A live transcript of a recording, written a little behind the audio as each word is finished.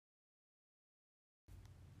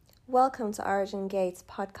Welcome to Origin Gates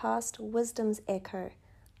podcast, Wisdom's Echo.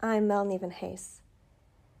 I'm Mel Neven Hayes.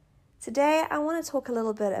 Today I want to talk a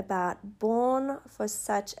little bit about born for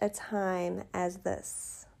such a time as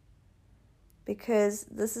this. Because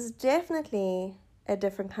this is definitely a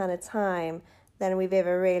different kind of time than we've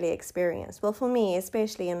ever really experienced. Well, for me,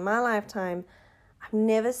 especially in my lifetime, I've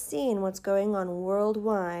never seen what's going on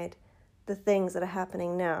worldwide, the things that are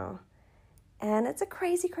happening now. And it's a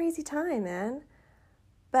crazy, crazy time, man.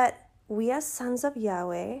 But we are sons of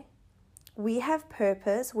Yahweh. We have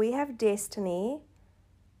purpose. We have destiny.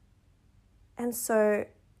 And so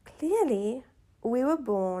clearly we were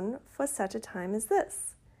born for such a time as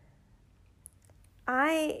this.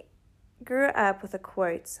 I grew up with a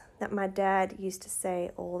quote that my dad used to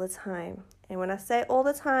say all the time. And when I say all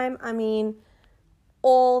the time, I mean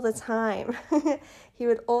all the time. He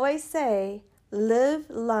would always say, live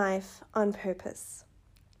life on purpose.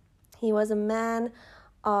 He was a man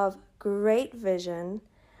of great vision,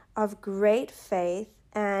 of great faith,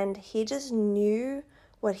 and he just knew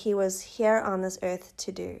what he was here on this earth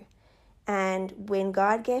to do. And when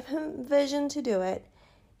God gave him vision to do it,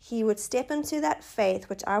 he would step into that faith,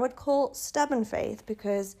 which I would call stubborn faith,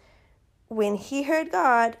 because when he heard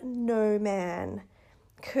God, no man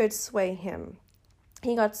could sway him.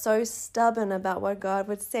 He got so stubborn about what God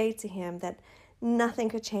would say to him that nothing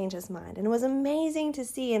could change his mind. And it was amazing to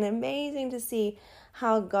see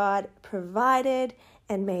how God provided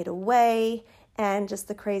and made a way, and just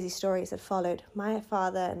the crazy stories that followed my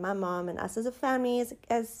father and my mom and us as a family,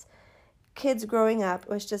 as kids growing up,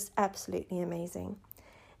 was just absolutely amazing.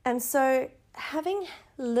 And so having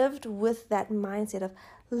lived with that mindset of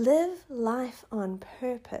live life on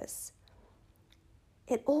purpose,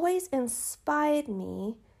 it always inspired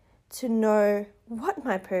me to know what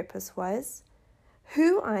my purpose was,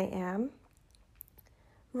 who I am,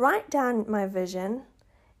 write down my vision,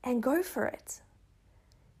 and go for it.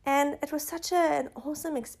 And it was such an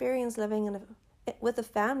awesome experience living with a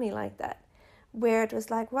family like that, where it was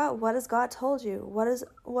like, wow, what has God told you? What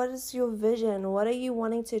is your vision? What are you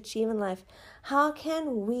wanting to achieve in life? How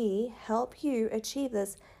can we help you achieve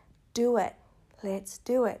this? Do it. Let's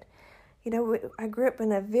do it. You know, I grew up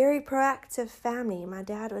in a very proactive family. My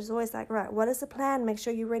dad was always like, right, what is the plan? Make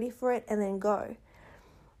sure you're ready for it and then go.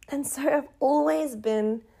 And so I've always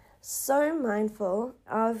been so mindful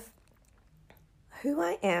of who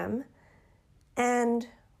I am and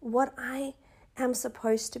what I am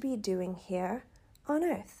supposed to be doing here on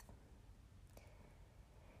earth.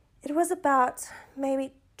 It was about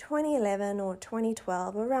maybe 2011 or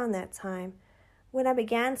 2012, around that time, when I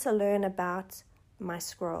began to learn about my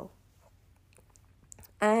scroll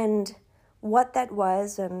and what that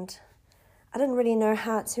was, and I didn't really know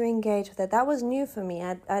how to engage with it. That was new for me.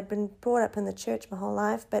 I'd been brought up in the church my whole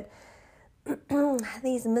life, but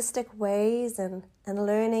these mystic ways and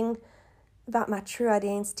learning about my true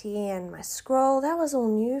identity and my scroll, that was all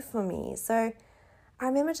new for me. So I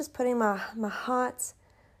remember just putting my heart's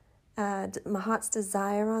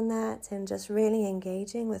desire on that and just really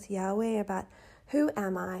engaging with Yahweh about who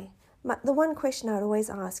am I. The one question I'd always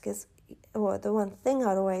ask is, or the one thing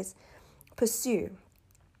I'd always pursue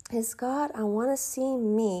is, God, I want to see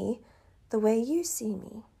me the way you see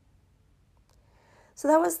me. So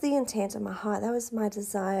that was the intent of my heart. That was my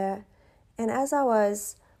desire. And as I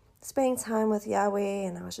was spending time with Yahweh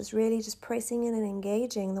and I was just really just pressing in and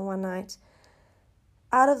engaging the one night,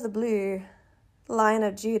 out of the blue, Lion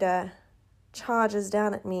of Judah charges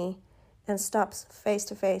down at me and stops face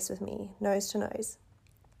to face with me, nose to nose.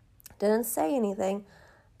 Didn't say anything,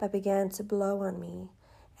 but began to blow on me.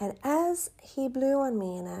 And as he blew on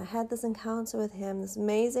me and I had this encounter with him, this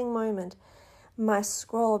amazing moment, my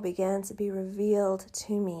scroll began to be revealed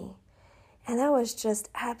to me. And that was just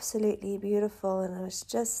absolutely beautiful. And it was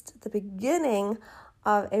just the beginning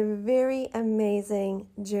of a very amazing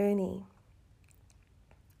journey.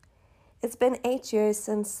 It's been 8 years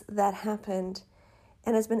since that happened.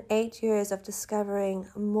 And it's been 8 years of discovering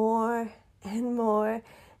more and more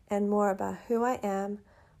and more about who I am,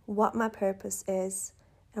 what my purpose is,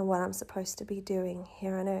 and what I'm supposed to be doing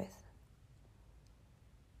here on earth.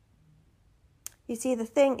 You see, the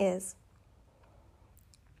thing is,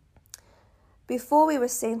 before we were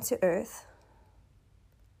sent to earth,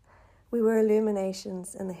 we were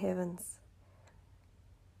illuminations in the heavens.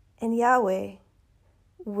 And Yahweh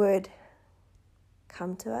would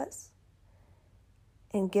come to us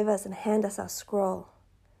and give us and hand us our scroll.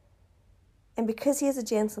 And because he is a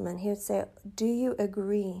gentleman, he would say, do you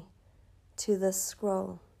agree to this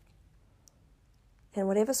scroll? And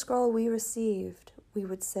whatever scroll we received, we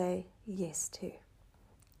would say yes to.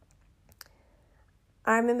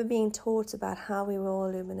 I remember being taught about how we were all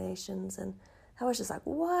illuminations, and I was just like,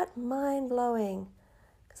 what? Mind-blowing.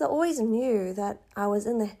 Because I always knew that I was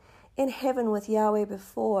in heaven with Yahweh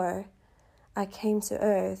before I came to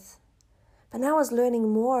earth. But now I was learning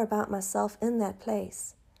more about myself in that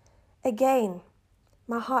place. Again,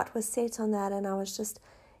 my heart was set on that, and I was just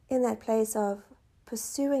in that place of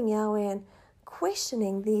pursuing Yahweh and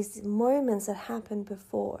questioning these moments that happened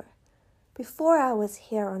before I was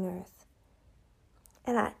here on earth.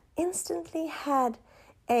 And I instantly had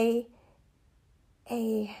a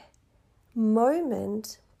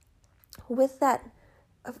moment with that.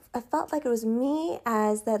 I felt like it was me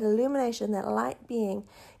as that illumination, that light being,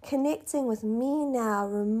 connecting with me now,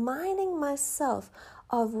 reminding myself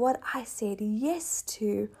of what I said yes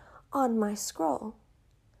to on my scroll.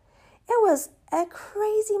 It was a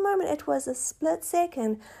crazy moment. It was a split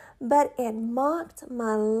second, but it marked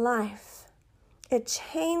my life. It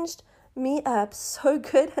changed me up so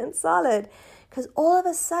good and solid, because all of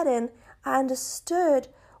a sudden I understood,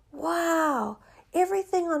 wow,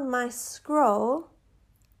 everything on my scroll,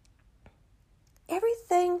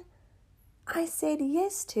 everything I said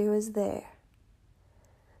yes to is there.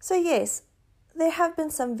 So yes, there have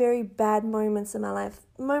been some very bad moments in my life,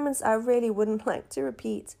 moments I really wouldn't like to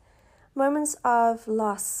repeat, moments of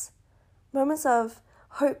loss, moments of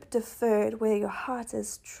hope deferred where your heart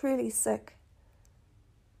is truly sick.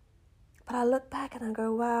 But I look back and I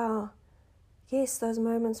go, wow, yes, those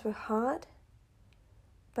moments were hard,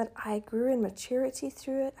 but I grew in maturity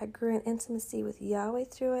through it. I grew in intimacy with Yahweh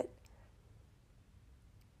through it.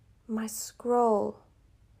 My scroll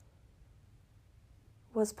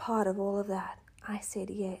was part of all of that. I said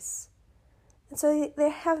yes. And so there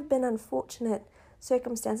have been unfortunate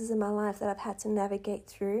circumstances in my life that I've had to navigate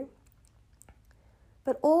through,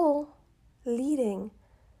 but all leading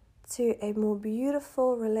to a more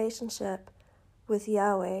beautiful relationship with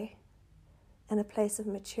Yahweh and a place of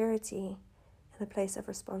maturity and a place of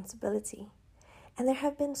responsibility. And there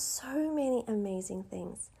have been so many amazing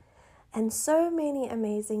things and so many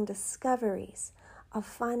amazing discoveries of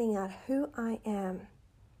finding out who I am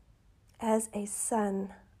as a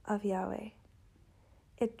son of Yahweh.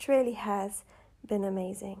 It truly has been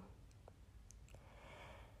amazing.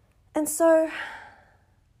 And so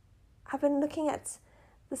I've been looking at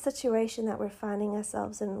the situation that we're finding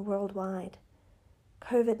ourselves in worldwide.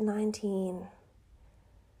 COVID-19.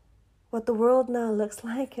 What the world now looks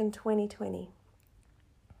like in 2020.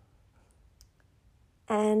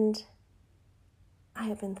 And I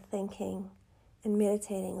have been thinking and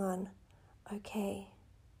meditating on, okay,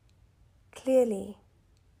 clearly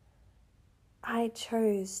I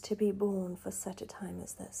chose to be born for such a time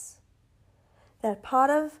as this. That part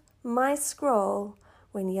of my scroll,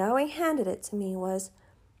 when Yahweh handed it to me, was,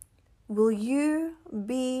 will you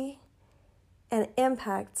be an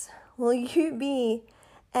impact? Will you be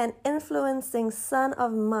an influencing son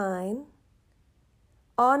of mine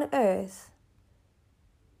on earth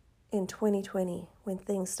in 2020 when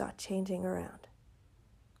things start changing around?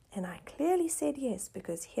 And I clearly said yes,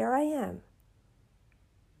 because here I am.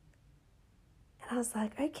 And I was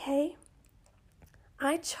like, okay,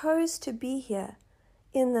 I chose to be here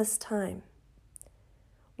in this time.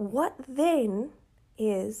 What then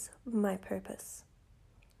is my purpose?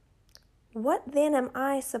 What then am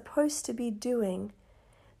I supposed to be doing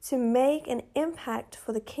to make an impact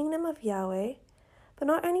for the kingdom of Yahweh, but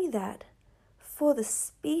not only that, for the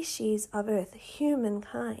species of earth,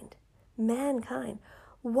 humankind, mankind?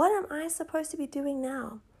 What am I supposed to be doing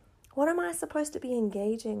now? What am I supposed to be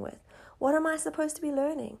engaging with? What am I supposed to be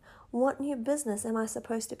learning? What new business am I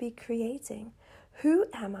supposed to be creating? Who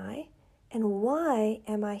am I, and why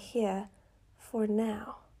am I here for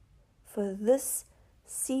now, for this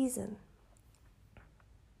season?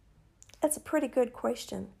 It's a pretty good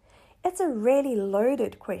question. It's a really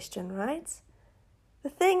loaded question, right? The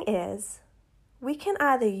thing is, we can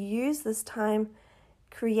either use this time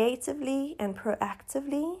creatively and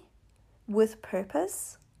proactively with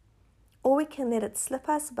purpose, or we can let it slip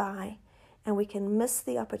us by and we can miss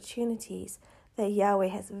the opportunities that Yahweh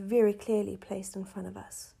has very clearly placed in front of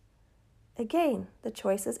us. Again, the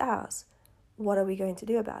choice is ours. What are we going to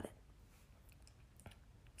do about it?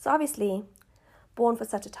 So obviously, born for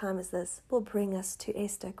such a time as this will bring us to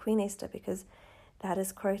Esther, Queen Esther, because that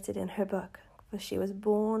is quoted in her book, for she was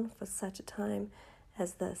born for such a time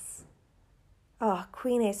as this. Oh,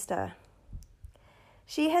 Queen Esther.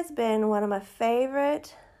 She has been one of my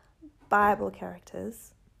favorite Bible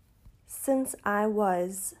characters since I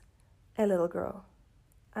was a little girl.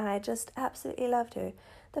 I just absolutely loved her.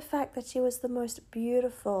 The fact that she was the most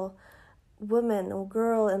beautiful woman or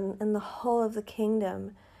girl in the whole of the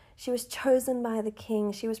kingdom. She was chosen by the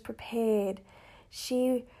king. She was prepared.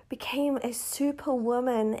 She became a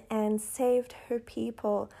superwoman and saved her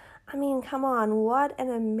people. I mean, come on, what an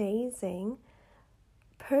amazing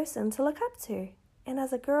person to look up to. And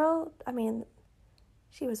as a girl, I mean,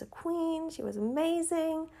 she was a queen. She was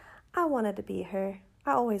amazing. I wanted to be her.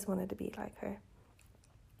 I always wanted to be like her.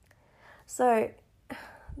 So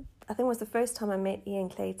I think it was the first time I met Ian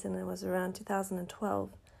Clayton. It was around 2012.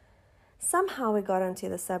 Somehow we got onto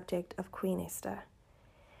the subject of Queen Esther.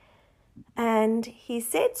 And he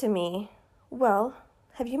said to me, well,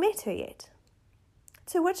 have you met her yet?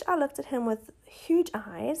 To which I looked at him with huge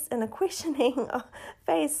eyes and a questioning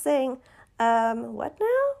face saying, what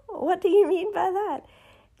now? What do you mean by that?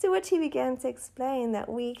 To which he began to explain that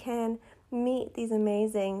we can meet these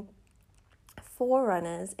amazing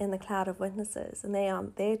forerunners in the cloud of witnesses, and they are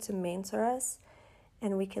there to mentor us,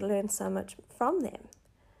 and we can learn so much from them.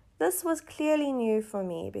 This was clearly new for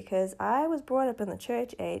me because I was brought up in the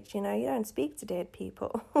church age. You don't speak to dead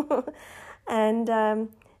people. And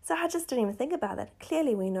so I just didn't even think about that.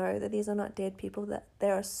 Clearly we know that these are not dead people, that they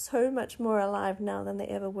are so much more alive now than they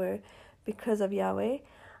ever were because of Yahweh.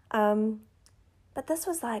 But this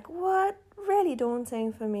was like, what? Really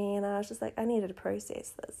daunting for me. And I was just like, I needed to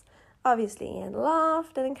process this. Obviously, Ian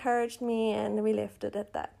laughed and encouraged me, and we left it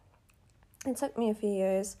at that. It took me a few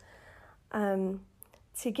years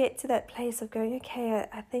to get to that place of going, okay,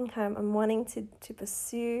 I think I'm wanting to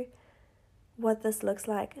pursue what this looks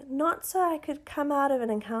like. Not so I could come out of an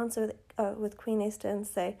encounter with Queen Esther and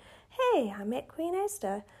say, hey, I met Queen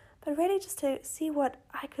Esther, but really just to see what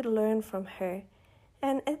I could learn from her.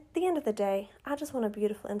 And at the end of the day, I just want a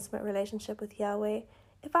beautiful, intimate relationship with Yahweh.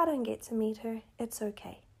 If I don't get to meet her, it's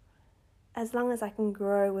okay. As long as I can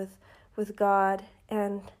grow with God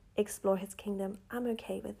and explore His kingdom, I'm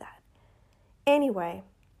okay with that. Anyway,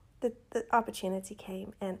 the opportunity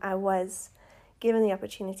came, and I was given the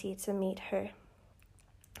opportunity to meet her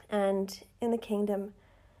and in the kingdom.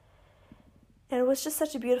 And it was just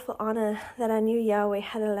such a beautiful honor that I knew Yahweh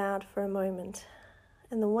had allowed for a moment.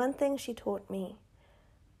 And the one thing she taught me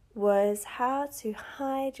was how to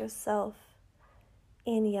hide yourself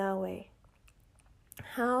in Yahweh,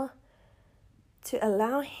 how to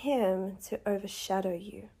allow Him to overshadow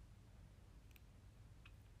you.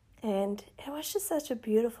 And it was just such a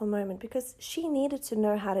beautiful moment because she needed to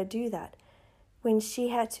know how to do that when she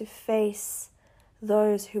had to face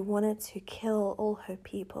those who wanted to kill all her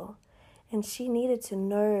people. And she needed to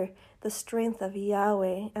know the strength of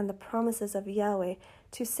Yahweh and the promises of Yahweh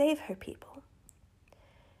to save her people.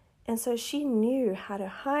 And so she knew how to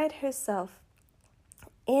hide herself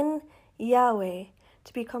in Yahweh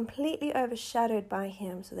to be completely overshadowed by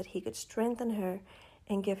Him so that He could strengthen her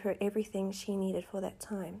and give her everything she needed for that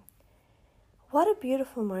time. What a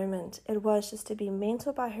beautiful moment it was just to be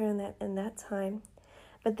mentored by her in that time.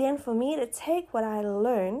 But then for me to take what I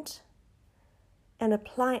learned and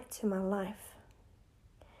apply it to my life.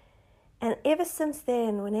 And ever since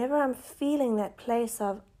then, whenever I'm feeling that place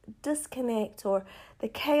of disconnect or the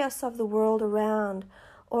chaos of the world around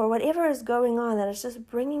or whatever is going on that is just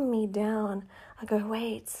bringing me down, I go,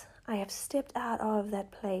 wait, I have stepped out of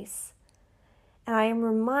that place. And I am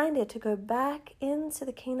reminded to go back into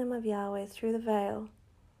the kingdom of Yahweh through the veil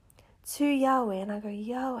to Yahweh. And I go,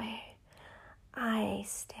 Yahweh, I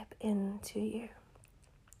step into you.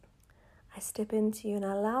 I step into you and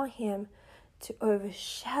I allow Him to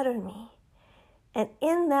overshadow me. And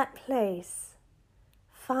in that place,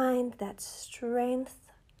 find that strength,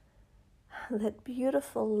 that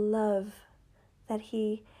beautiful love that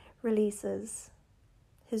He releases,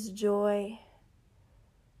 His joy,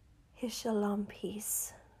 His shalom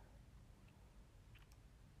peace,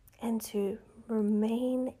 and to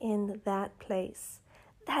remain in that place.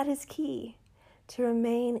 That is key, to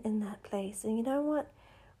remain in that place. And you know what?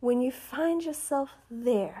 When you find yourself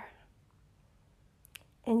there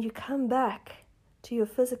and you come back to your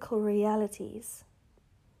physical realities,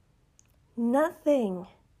 nothing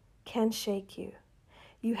can shake you.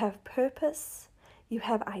 You have purpose, you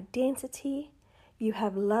have identity, you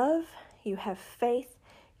have love, you have faith,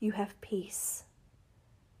 you have peace.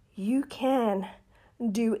 You can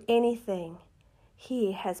do anything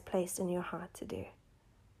He has placed in your heart to do.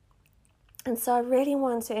 And so I really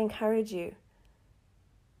want to encourage you.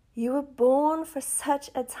 You were born for such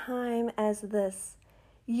a time as this.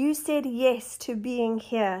 You said yes to being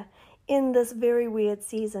here in this very weird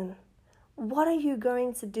season. What are you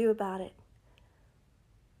going to do about it?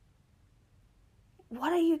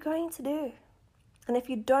 What are you going to do? And if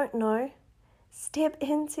you don't know, step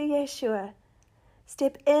into Yeshua.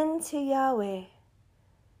 Step into Yahweh.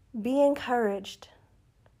 Be encouraged.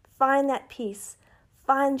 Find that peace.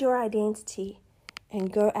 find your identity,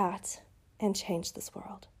 and go out and change this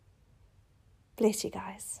world. Bless you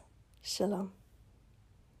guys. Shalom.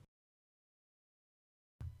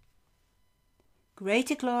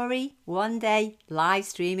 Greater Glory One Day live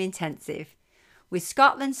stream intensive with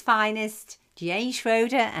Scotland's finest Jane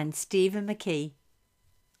Schroeder and Stephen McKee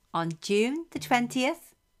on June the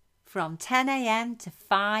 20th from 10 a.m. to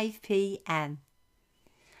 5 p.m.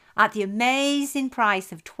 at the amazing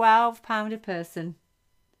price of £12 a person.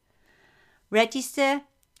 Register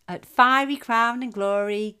at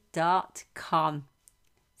fierycrownandglory.com.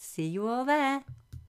 See you all there.